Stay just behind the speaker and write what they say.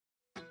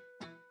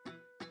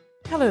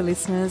Hello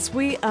listeners,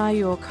 we are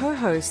your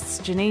co-hosts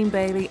Jeanine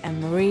Bailey and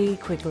Marie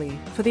Quigley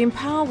for the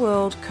Empower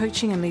World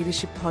Coaching and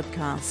Leadership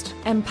Podcast.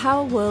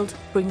 Empower World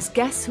brings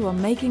guests who are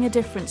making a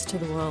difference to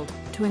the world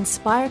to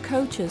inspire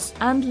coaches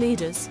and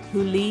leaders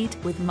who lead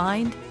with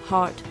mind,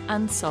 heart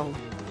and soul.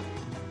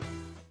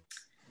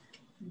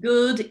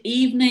 Good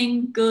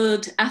evening,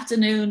 good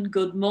afternoon,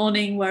 good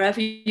morning,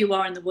 wherever you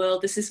are in the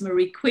world. This is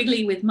Marie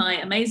Quigley with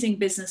my amazing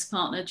business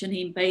partner,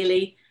 Jeanine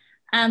Bailey.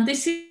 And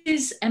this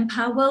is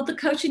Empower World, the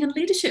Coaching and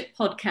Leadership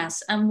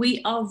Podcast. And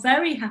we are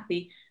very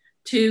happy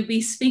to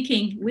be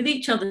speaking with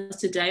each other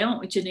today,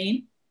 aren't we,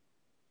 Jeanine?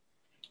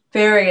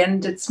 Very,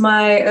 and it's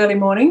my early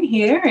morning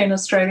here in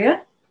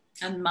Australia.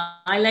 And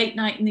my late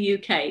night in the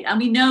UK. And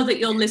we know that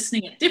you're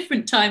listening at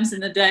different times in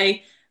the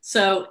day.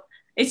 So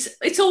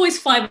it's always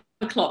 5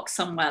 o'clock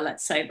somewhere,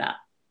 let's say that.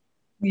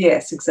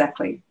 Yes,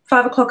 exactly.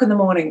 5 o'clock in the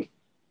morning.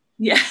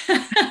 Yeah,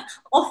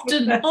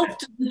 often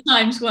the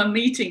times we're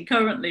meeting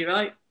currently,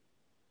 right?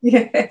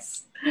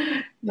 Yes.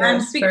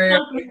 And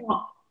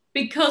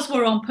because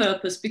we're on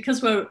purpose,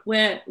 because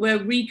we're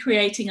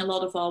recreating a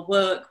lot of our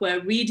work, we're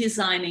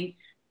redesigning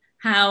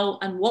how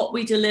and what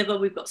we deliver.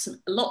 We've got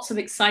lots of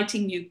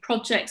exciting new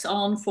projects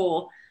on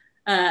for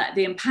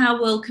the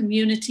Empower World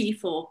community,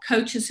 for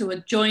coaches who are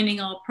joining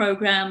our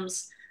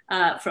programs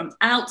from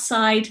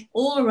outside,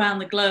 all around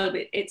the globe.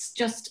 It's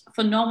just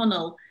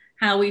phenomenal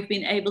how we've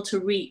been able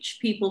to reach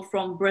people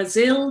from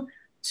Brazil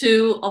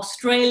to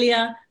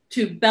Australia,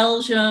 to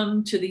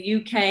Belgium, to the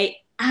UK,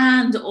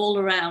 and all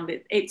around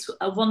it. It's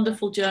a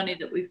wonderful journey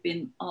that we've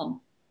been on.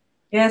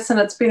 Yes, and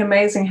it's been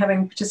amazing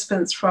having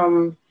participants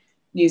from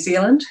New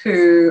Zealand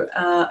who,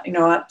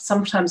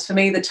 sometimes for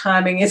me the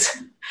timing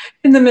is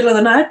in the middle of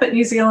the night, but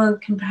New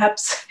Zealand can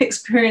perhaps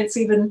experience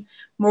even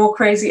more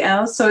crazy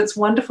hours. So it's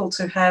wonderful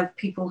to have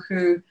people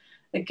who,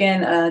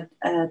 again,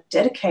 are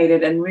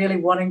dedicated and really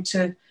wanting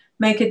to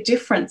make a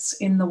difference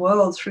in the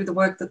world through the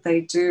work that they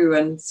do.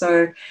 And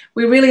so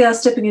we really are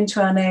stepping into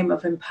our name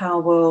of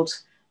Empower World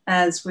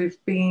as we've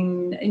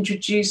been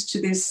introduced to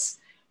this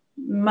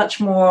much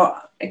more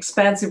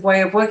expansive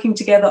way of working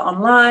together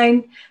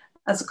online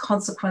as a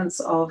consequence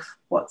of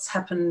what's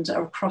happened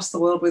across the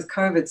world with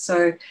COVID.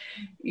 So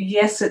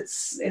yes,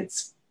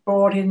 it's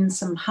brought in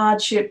some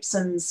hardships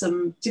and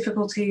some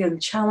difficulty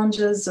and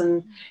challenges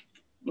and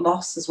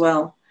loss as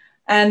well.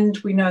 And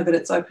we know that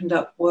it's opened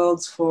up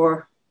worlds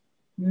for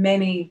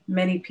many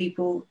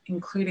people,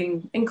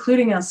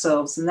 including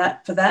ourselves, and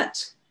for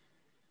that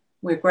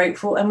we're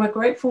grateful. And we're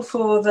grateful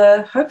for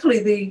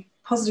hopefully the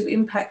positive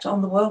impact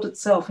on the world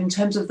itself in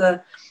terms of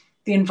the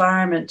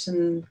environment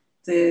and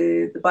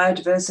the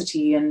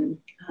biodiversity and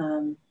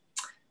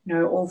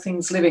all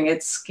things living.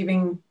 It's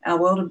giving our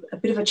world a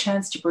bit of a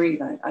chance to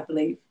breathe, I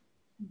believe.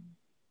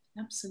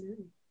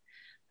 Absolutely.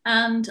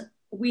 And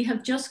we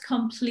have just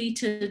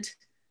completed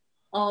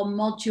our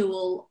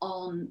module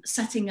on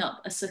setting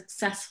up a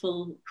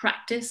successful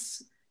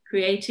practice,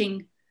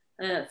 creating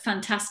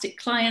fantastic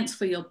clients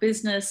for your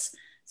business.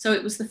 So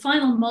it was the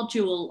final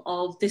module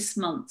of this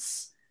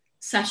month's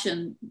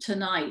session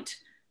tonight.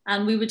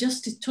 And we were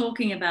just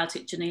talking about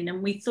it, Jeanine,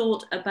 and we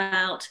thought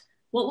about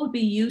what would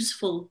be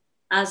useful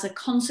as a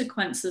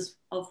consequence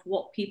of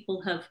what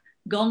people have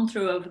gone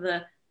through over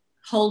the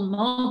whole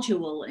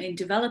module in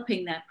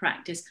developing their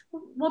practice.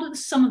 What are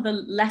some of the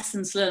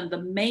lessons learned, the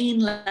main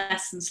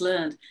lessons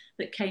learned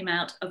that came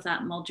out of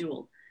that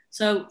module?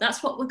 So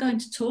that's what we're going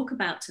to talk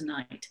about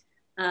tonight.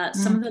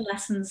 Some of the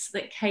lessons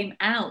that came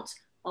out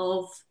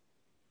of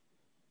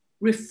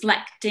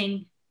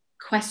reflecting,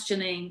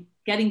 questioning,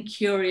 getting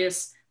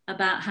curious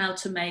about how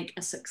to make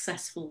a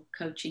successful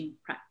coaching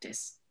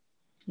practice.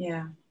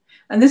 Yeah,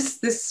 and this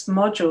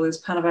module is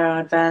part of our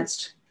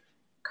advanced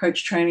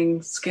coach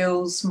training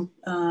skills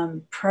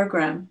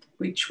program,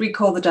 which we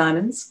call the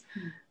Diamonds.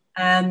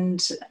 And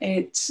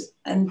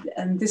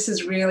this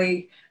is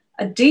really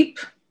a deep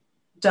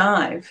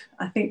dive.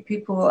 I think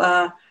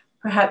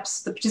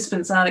perhaps the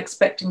participants aren't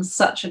expecting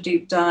such a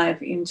deep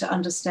dive into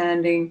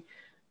understanding,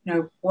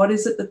 what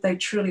is it that they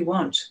truly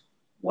want?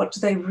 What do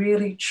they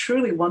really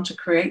truly want to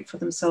create for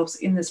themselves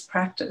in this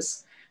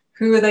practice?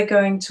 Who are they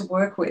going to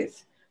work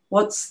with?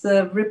 What's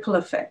the ripple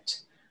effect?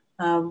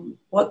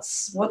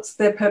 What's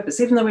their purpose?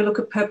 Even though we look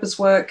at purpose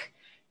work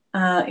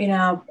in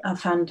our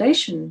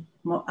foundation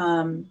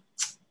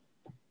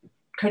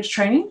coach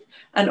training,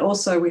 and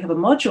also we have a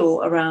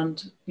module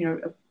around,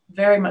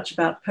 very much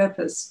about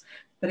purpose.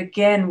 But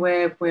again,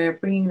 we're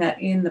bringing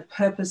that in, the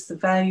purpose, the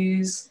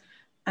values,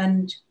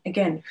 and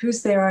again,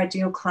 who's their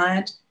ideal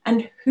client,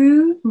 and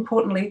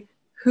importantly,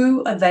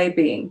 who are they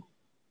being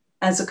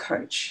as a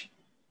coach?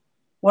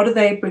 What are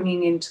they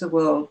bringing into the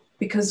world?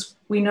 Because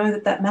we know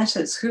that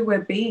matters, who we're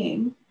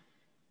being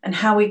and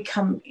how we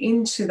come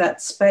into that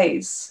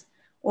space,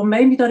 or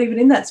maybe not even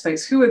in that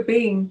space, who we're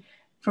being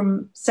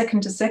from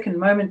second to second,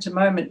 moment to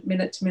moment,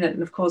 minute to minute.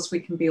 And of course, we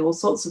can be all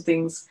sorts of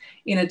things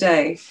in a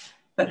day.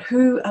 But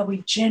who are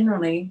we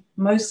generally,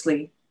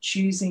 mostly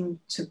choosing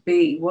to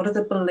be? What are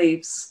the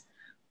beliefs?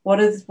 What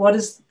is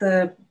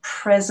the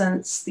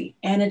presence, the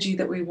energy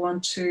that we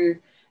want to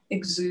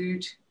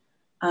exude?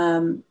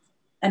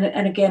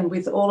 and again,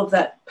 with all of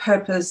that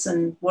purpose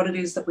and what it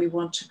is that we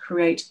want to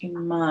create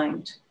in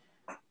mind,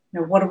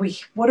 what are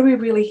we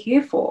really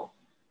here for?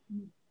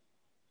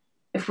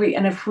 If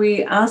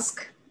we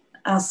ask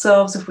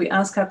ourselves, if we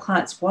ask our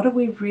clients, what are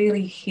we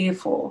really here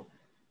for?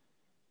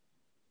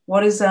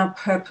 What is our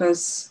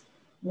purpose?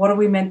 What are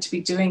we meant to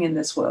be doing in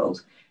this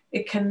world?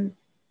 It can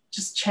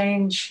just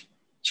change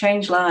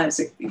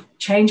lives,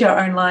 change our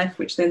own life,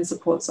 which then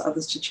supports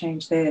others to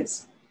change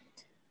theirs.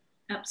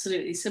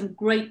 Absolutely. Some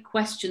great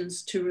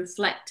questions to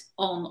reflect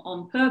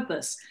on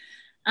purpose.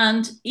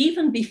 And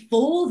even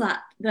before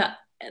that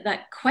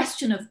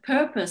question of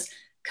purpose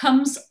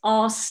comes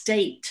our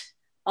state,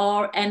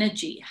 our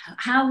energy,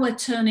 how we're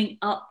turning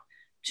up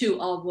to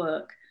our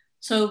work.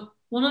 So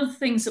one of the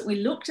things that we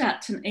looked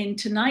at in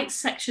tonight's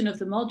section of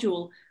the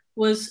module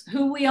was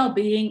who we are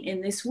being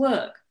in this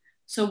work.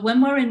 So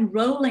when we're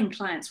enrolling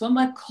clients, when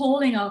we're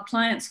calling our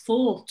clients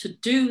forth to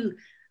do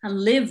and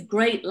live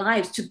great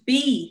lives, to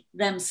be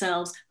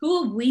themselves,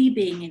 who are we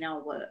being in our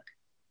work?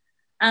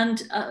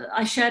 And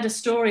I shared a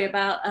story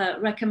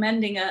about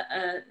recommending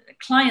a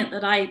client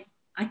that I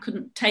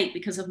couldn't take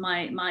because of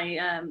my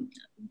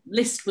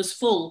list was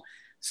full.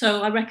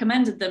 So I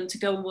recommended them to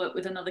go and work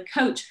with another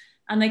coach.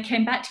 And they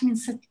came back to me and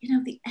said,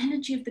 the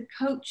energy of the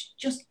coach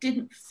just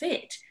didn't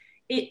fit.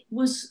 It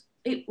was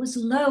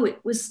low, it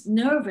was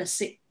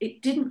nervous.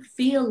 It didn't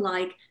feel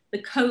like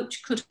the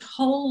coach could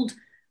hold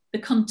the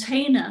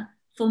container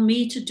for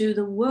me to do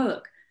the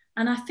work.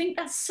 And I think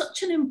that's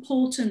such an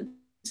important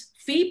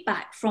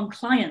feedback from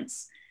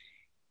clients.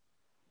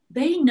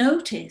 They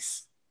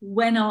notice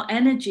when our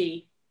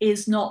energy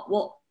is not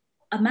what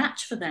a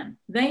match for them.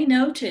 They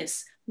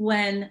notice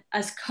when,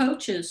 as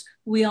coaches,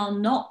 we are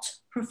not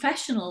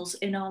professionals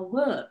in our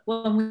work,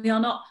 when we are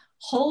not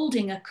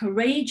holding a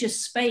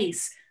courageous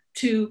space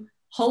to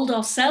hold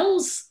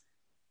ourselves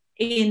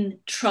in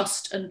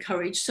trust and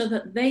courage so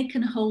that they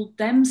can hold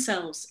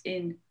themselves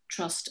in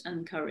trust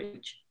and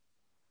courage.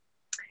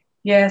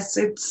 Yes,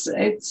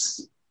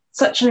 it's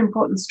such an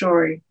important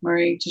story,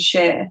 Marie, to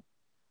share.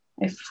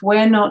 If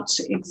we're not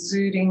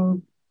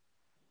exuding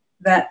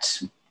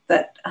that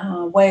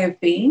way of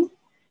being,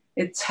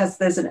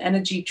 there's an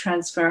energy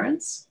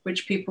transference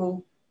which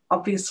people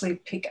obviously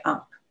pick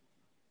up.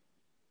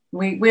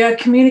 We are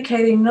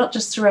communicating not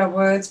just through our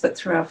words, but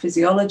through our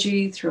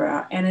physiology, through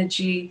our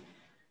energy,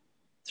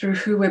 through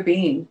who we're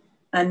being.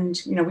 And,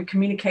 we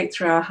communicate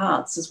through our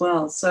hearts as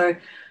well. So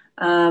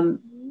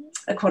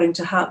according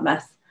to heart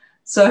math.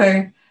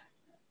 So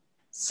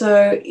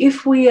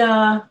if we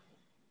are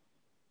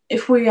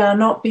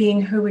not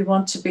being who we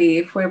want to be,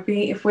 if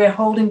we're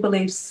holding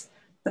beliefs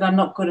that I'm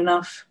not good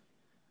enough,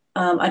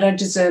 I don't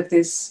deserve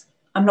this,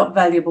 I'm not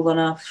valuable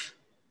enough,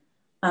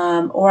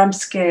 or I'm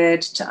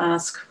scared to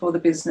ask for the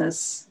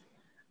business,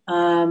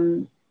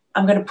 I'm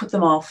going to put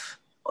them off.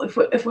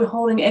 If we're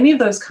holding any of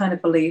those kind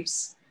of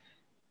beliefs,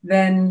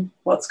 then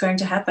what's going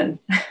to happen?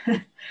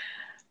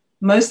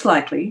 Most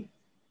likely,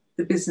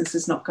 the business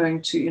is not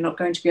going to, you're not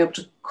going to be able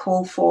to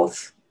call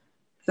forth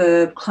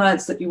the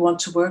clients that you want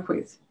to work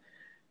with.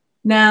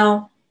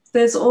 Now,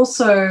 there's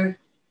also,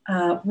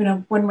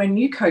 when we're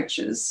new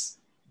coaches,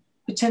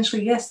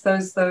 potentially, yes,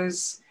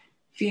 those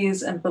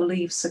fears and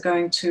beliefs are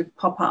going to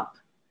pop up,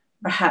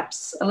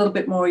 perhaps a little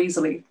bit more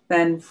easily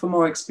than for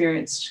more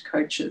experienced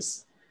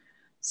coaches.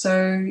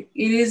 So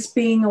it is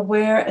being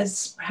aware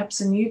as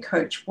perhaps a new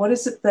coach, what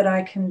is it that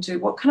I can do?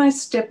 What can I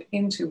step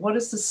into? What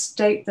is the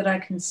state that I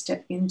can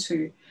step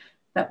into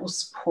that will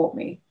support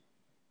me?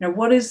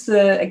 What is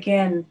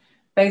again,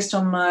 based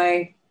on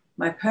my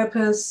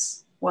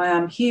purpose, why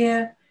I'm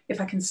here,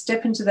 if I can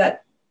step into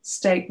that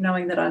state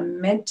knowing that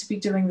I'm meant to be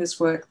doing this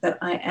work, that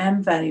I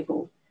am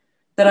valuable,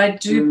 that I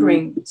do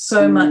bring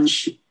so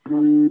much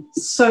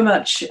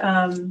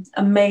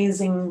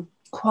amazing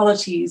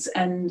qualities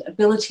and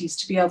abilities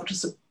to be able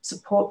to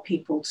support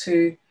people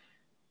to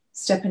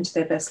step into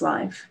their best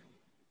life,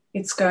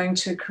 it's going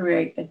to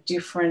create a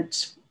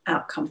different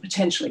outcome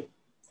potentially.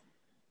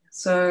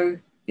 So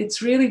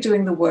it's really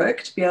doing the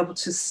work to be able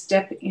to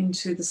step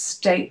into the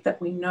state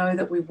that we know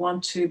that we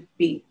want to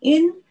be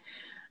in,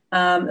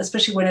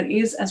 especially when it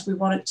is as we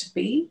want it to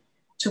be,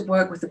 to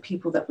work with the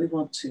people that we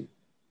want to.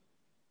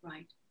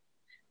 Right.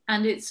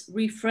 And it's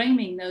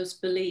reframing those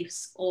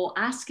beliefs or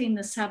asking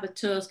the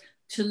saboteurs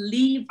to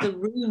leave the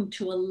room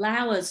to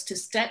allow us to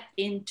step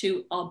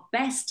into our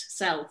best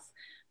self,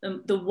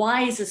 the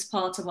wisest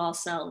part of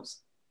ourselves.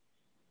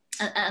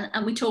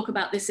 And we talk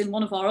about this in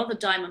one of our other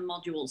diamond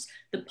modules,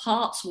 the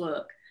parts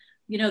work.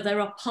 There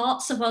are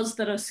parts of us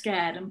that are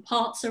scared and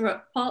parts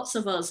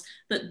of us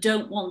that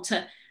don't want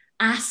to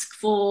ask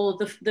for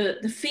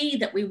the fee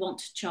that we want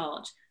to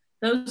charge.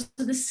 Those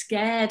are the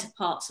scared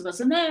parts of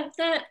us. And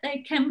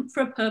they came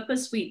for a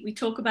purpose. We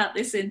talk about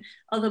this in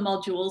other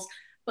modules.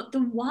 But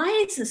the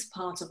wisest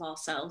part of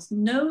ourselves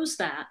knows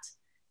that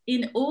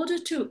in order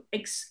to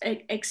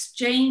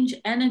exchange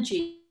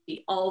energy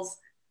of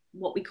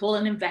what we call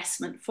an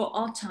investment for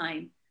our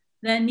time,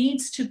 there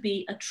needs to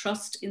be a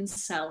trust in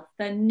self.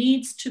 There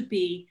needs to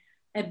be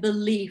a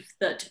belief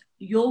that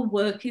your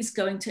work is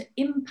going to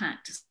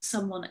impact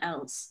someone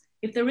else.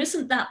 If there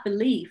isn't that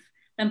belief,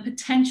 then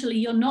potentially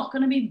you're not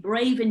going to be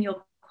brave in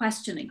your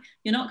questioning.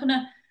 You're not going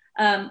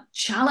to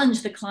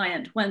challenge the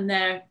client when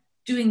they're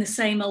doing the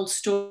same old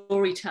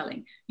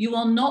storytelling. You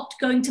are not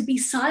going to be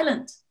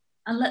silent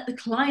and let the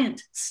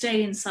client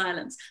stay in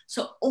silence.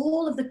 So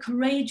all of the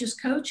courageous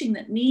coaching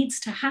that needs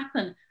to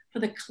happen for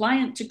the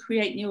client to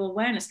create new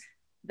awareness,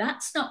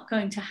 that's not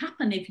going to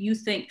happen if you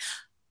think,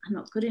 I'm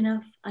not good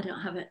enough, I don't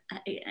have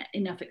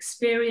enough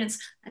experience,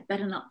 I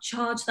better not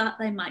charge that,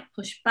 they might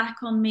push back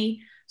on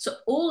me. So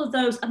all of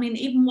those, I mean,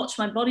 even watch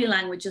my body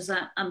language as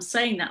I'm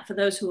saying that for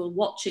those who are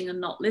watching and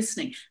not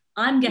listening.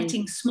 I'm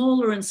getting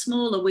smaller and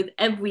smaller with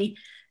every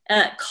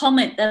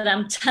comment that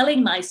I'm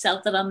telling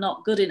myself that I'm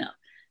not good enough.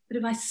 But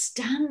if I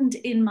stand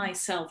in my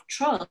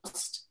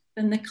self-trust,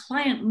 then the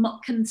client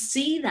can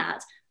see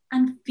that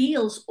and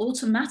feels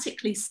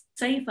automatically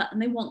safer,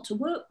 and they want to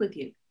work with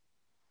you.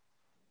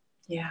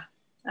 Yeah,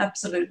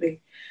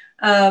 absolutely.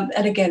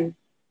 And again,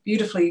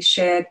 beautifully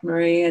shared,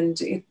 Marie.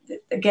 And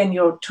again,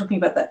 you're talking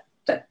about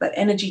that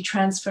energy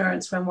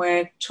transference when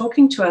we're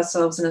talking to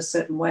ourselves in a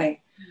certain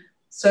way.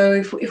 So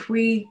if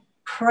we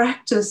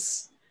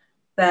practice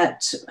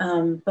that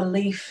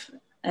belief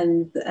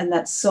and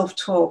that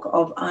self-talk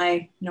of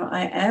I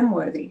am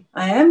worthy,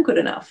 I am good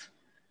enough,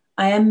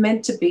 I am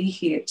meant to be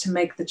here to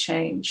make the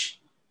change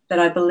that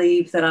I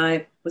believe that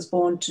I was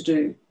born to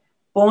do,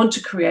 born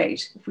to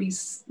create. If we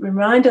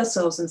remind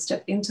ourselves and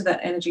step into that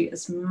energy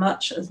as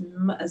much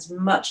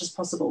as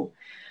possible,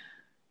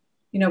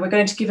 we're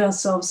going to give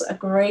ourselves a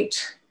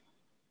great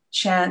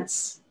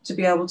chance to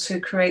be able to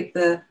create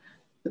the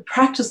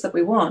practice that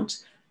we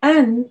want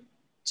and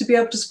to be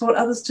able to support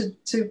others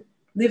to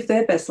live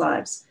their best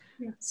lives.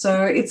 Yeah.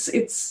 So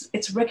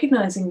it's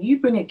recognizing you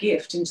bring a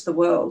gift into the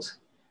world,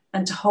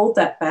 and to hold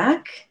that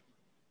back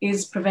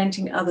is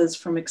preventing others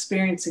from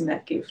experiencing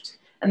that gift,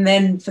 and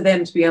then for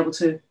them to be able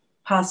to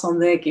pass on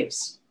their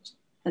gifts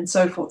and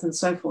so forth and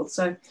so forth.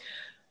 So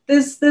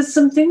there's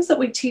some things that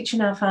we teach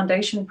in our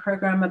foundation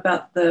program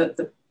about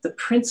the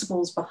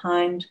principles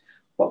behind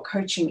what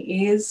coaching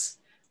is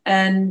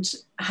and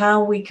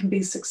how we can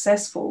be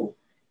successful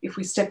if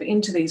we step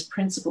into these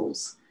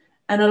principles.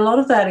 And a lot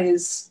of that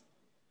is,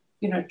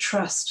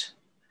 trust,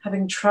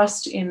 having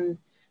trust in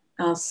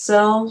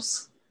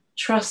ourselves,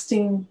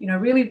 trusting,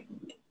 really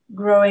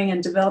growing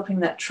and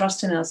developing that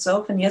trust in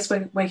ourselves. And yes,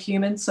 we're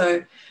human,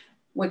 so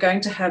we're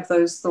going to have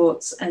those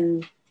thoughts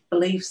and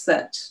beliefs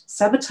that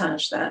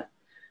sabotage that.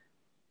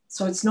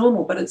 So it's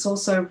normal, but it's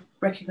also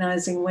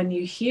recognizing when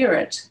you hear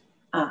it,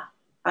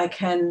 I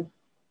can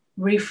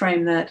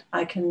reframe that,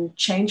 I can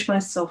change my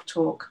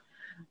self-talk,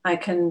 I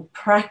can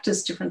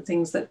practice different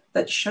things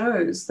that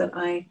shows that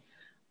I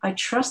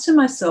trust in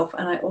myself,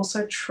 and I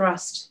also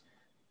trust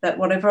that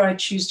whatever I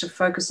choose to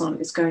focus on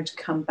is going to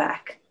come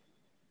back.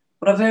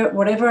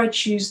 Whatever I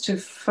choose to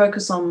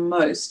focus on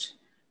most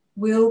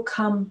will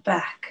come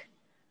back.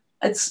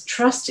 It's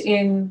trust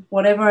in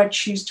whatever I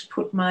choose to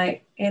put my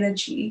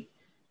energy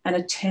and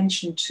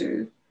attention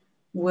to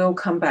will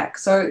come back.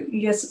 So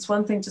yes, it's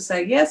one thing to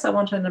say, yes, I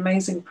want an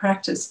amazing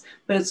practice,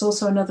 but it's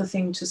also another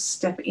thing to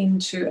step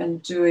into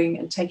and doing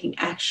and taking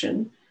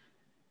action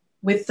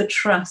with the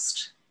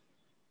trust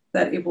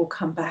that it will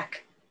come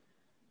back.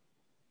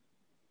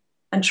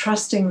 And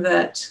trusting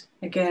that,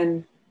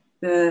 again,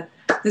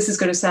 this is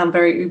going to sound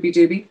very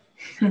ooby-dooby.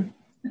 You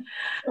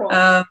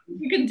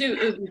can do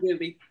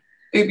ooby-dooby.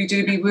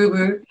 Ooby-dooby,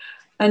 woo-woo.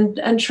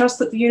 And trust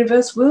that the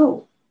universe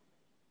will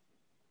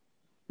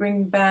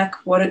bring back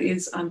what it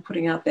is I'm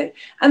putting out there.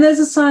 And there's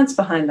a science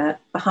behind that,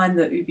 behind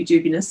the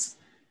ooby-doobiness.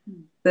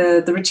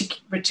 The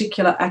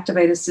reticular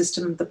activator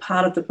system, the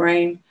part of the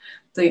brain,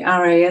 the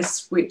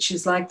RAS, which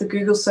is like the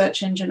Google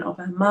search engine of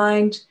our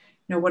mind.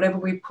 Whatever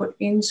we put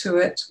into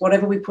it,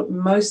 whatever we put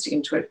most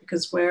into it,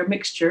 because we're a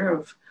mixture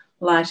of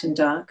light and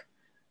dark,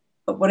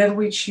 but whatever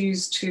we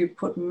choose to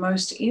put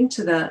most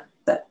into that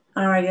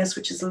RAS,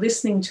 which is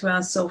listening to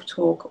our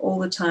self-talk all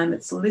the time,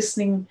 it's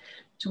listening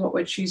to what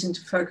we're choosing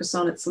to focus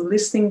on, it's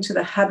listening to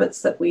the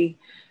habits that we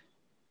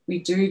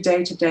do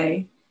day to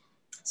day.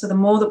 So the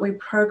more that we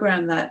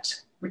program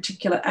that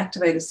reticular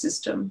activator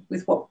system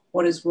with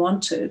what is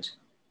wanted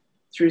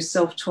through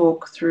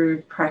self-talk,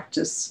 through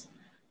practice,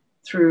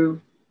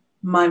 through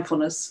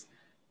mindfulness,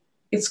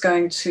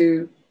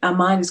 our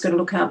mind is going to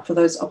look out for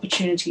those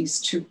opportunities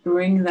to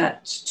bring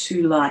that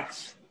to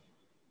life.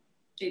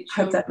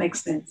 Hope that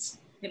makes sense.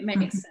 It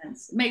makes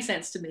sense. It makes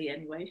sense to me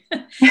anyway.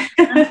 And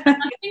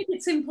I think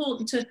it's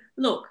important to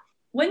look,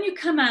 when you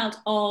come out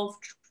of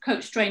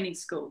coach training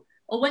school,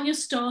 or when you're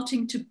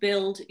starting to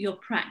build your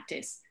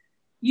practice,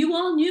 you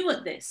are new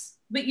at this,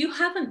 but you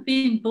haven't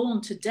been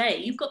born today.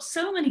 You've got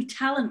so many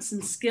talents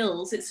and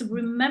skills. It's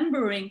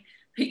remembering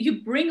that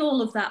you bring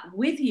all of that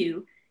with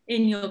you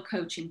in your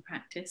coaching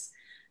practice.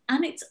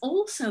 And it's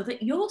also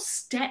that you're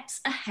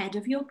steps ahead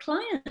of your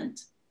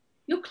client.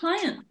 Your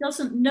client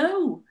doesn't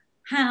know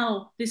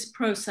how this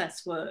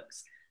process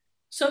works.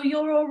 So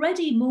you're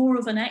already more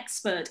of an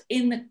expert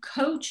in the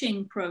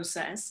coaching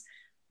process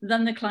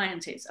than the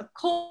client is. Of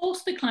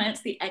course, the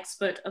client's the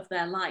expert of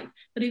their life,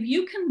 but if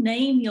you can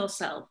name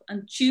yourself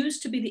and choose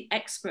to be the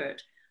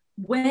expert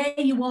where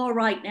you are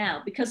right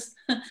now, because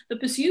the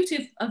pursuit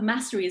of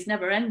mastery is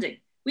never ending.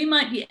 We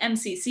might be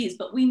MCCs,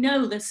 but we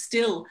know there's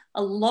still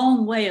a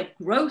long way of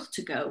growth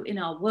to go in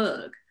our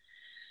work.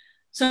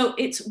 So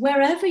it's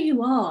wherever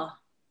you are,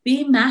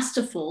 be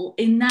masterful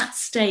in that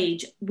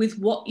stage with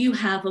what you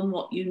have and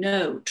what you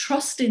know.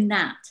 Trust in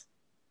that.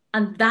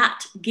 And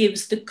that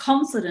gives the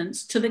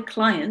confidence to the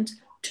client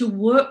to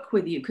work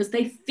with you, because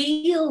they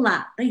feel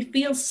that. They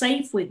feel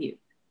safe with you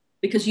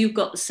because you've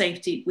got the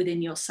safety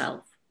within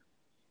yourself.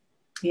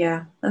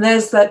 Yeah. And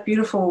there's that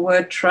beautiful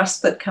word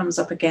trust that comes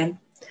up again.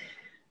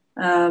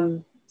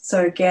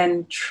 So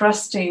again,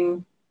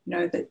 trusting,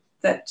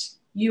 that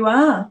you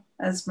are,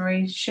 as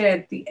Marie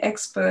shared, the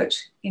expert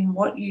in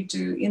what you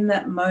do in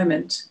that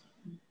moment.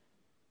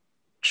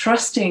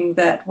 Trusting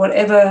that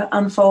whatever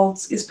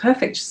unfolds is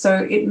perfect.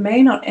 So it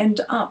may not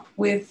end up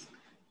with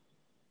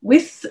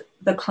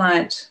the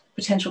client,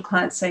 potential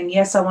client, saying,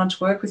 yes, I want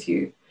to work with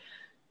you.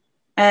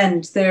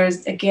 And there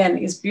is, again,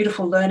 is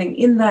beautiful learning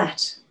in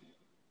that.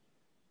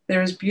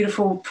 There is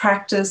beautiful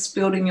practice,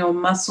 building your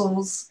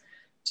muscles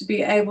to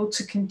be able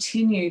to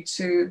continue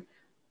to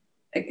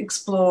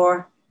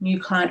explore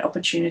new client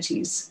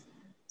opportunities.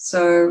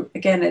 So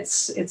again,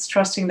 it's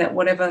trusting that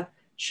whatever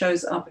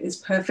shows up is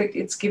perfect.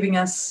 It's giving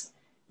us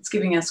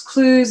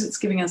clues, it's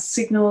giving us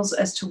signals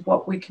as to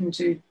what we can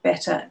do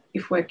better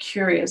if we're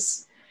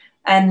curious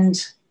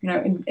and,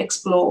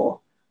 explore,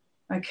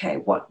 okay,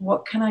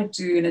 what can I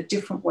do in a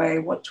different way?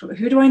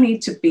 Who do I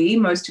need to be,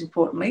 most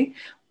importantly,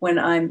 when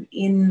I'm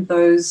in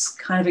those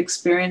kind of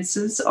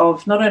experiences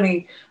of not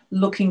only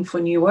looking for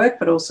new work,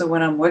 but also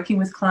when I'm working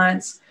with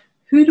clients,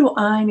 who do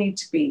I need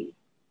to be?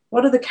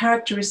 What are the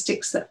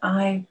characteristics that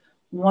I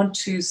want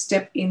to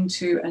step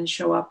into and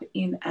show up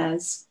in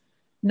as,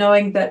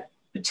 knowing that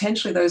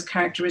potentially those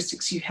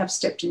characteristics, you have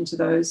stepped into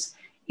those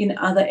in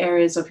other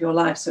areas of your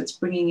life. So it's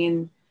bringing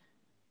in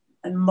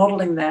and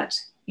modeling that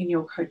in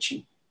your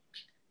coaching.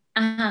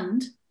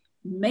 And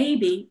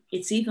maybe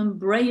it's even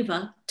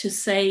braver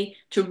to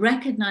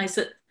recognize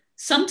that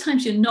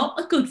sometimes you're not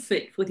a good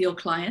fit with your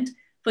client,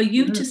 for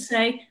you to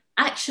say,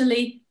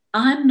 actually,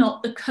 I'm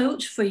not the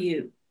coach for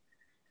you.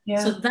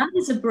 Yeah. So that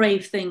is a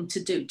brave thing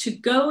to do, to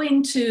go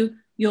into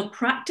your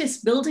practice,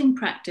 building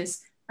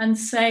practice, and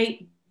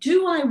say,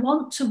 do I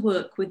want to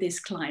work with this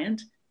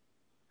client?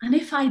 And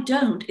if I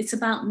don't, it's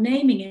about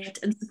naming it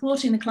and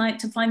supporting the client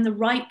to find the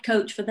right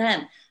coach for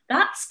them.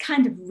 That's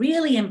kind of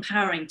really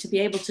empowering to be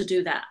able to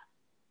do that.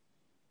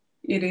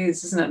 It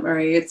is, isn't it,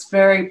 Marie? It's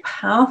very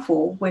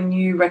powerful when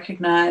you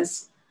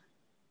recognize,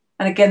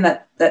 and again,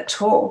 that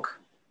talk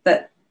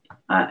that,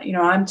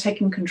 I'm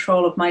taking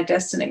control of my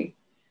destiny.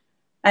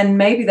 And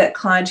maybe that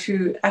client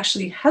who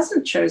actually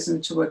hasn't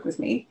chosen to work with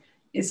me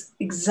is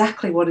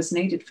exactly what is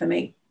needed for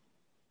me.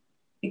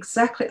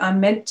 Exactly. I'm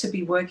meant to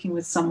be working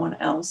with someone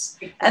else.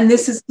 And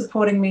this is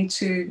supporting me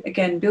to,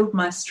 again, build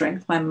my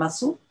strength, my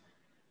muscle.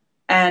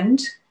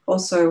 And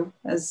also,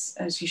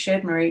 as you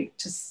shared, Marie,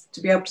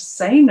 to be able to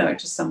say no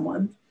to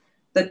someone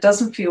that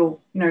doesn't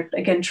feel,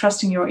 again,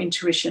 trusting your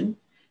intuition,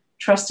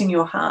 trusting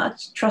your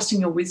heart,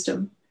 trusting your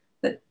wisdom,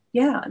 that,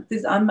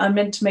 I'm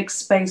meant to make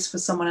space for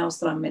someone else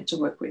that I'm meant to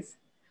work with.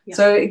 Yeah.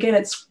 So again,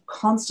 it's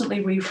constantly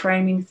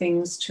reframing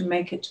things to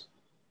make it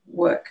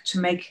work,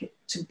 to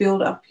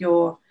build up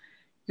your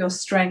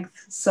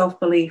strength,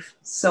 self-belief,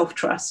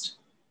 self-trust.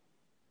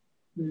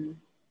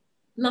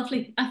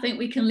 Lovely. I think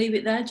we can leave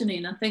it there,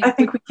 Jeanine. I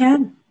think we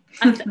can.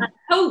 I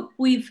hope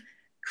we've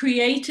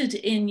created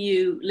in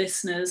you,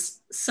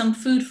 listeners, some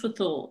food for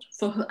thought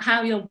for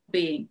how you're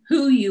being,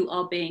 who you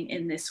are being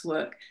in this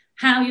work,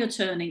 how you're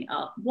turning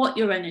up, what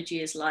your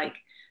energy is like,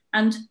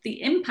 and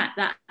the impact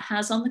that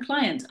has on the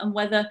client, and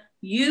whether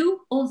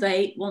you or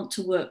they want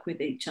to work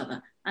with each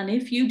other. And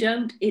if you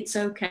don't, it's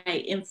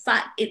okay. In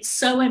fact, it's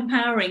so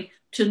empowering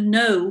to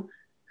know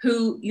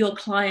who your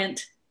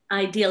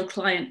ideal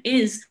client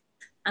is,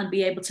 and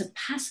be able to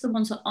pass the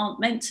ones that aren't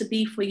meant to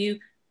be for you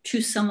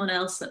to someone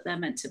else that they're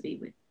meant to be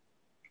with.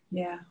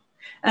 Yeah.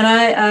 And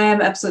I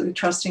am absolutely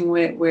trusting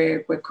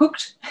we're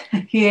cooked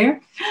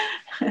here.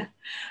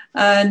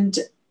 And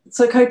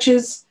so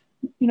coaches,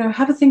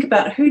 have a think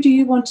about, who do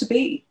you want to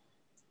be?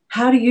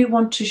 How do you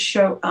want to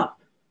show up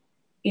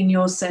in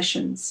your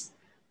sessions?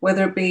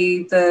 Whether it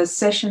be the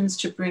sessions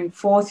to bring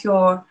forth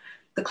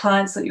the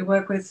clients that you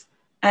work with,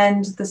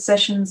 and the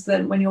sessions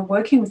that when you're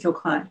working with your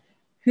client,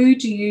 who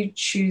do you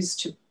choose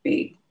to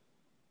be?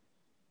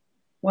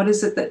 What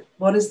is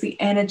the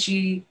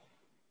energy,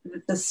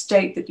 the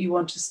state that you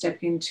want to step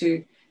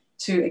into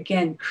to,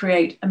 again,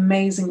 create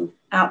amazing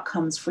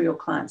outcomes for your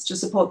clients, to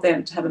support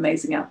them to have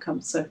amazing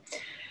outcomes.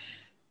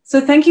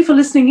 So thank you for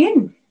listening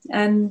in,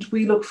 and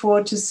we look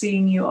forward to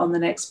seeing you on the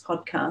next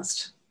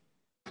podcast.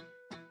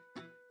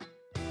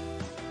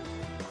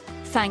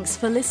 Thanks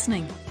for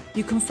listening.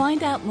 You can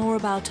find out more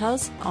about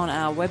us on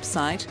our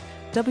website,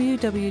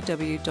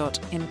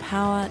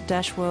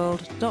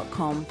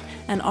 www.empower-world.com,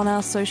 and on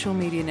our social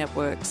media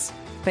networks,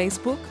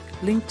 Facebook,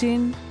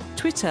 LinkedIn,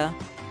 Twitter,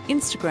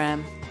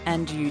 Instagram,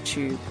 and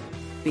YouTube.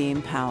 Be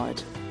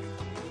empowered.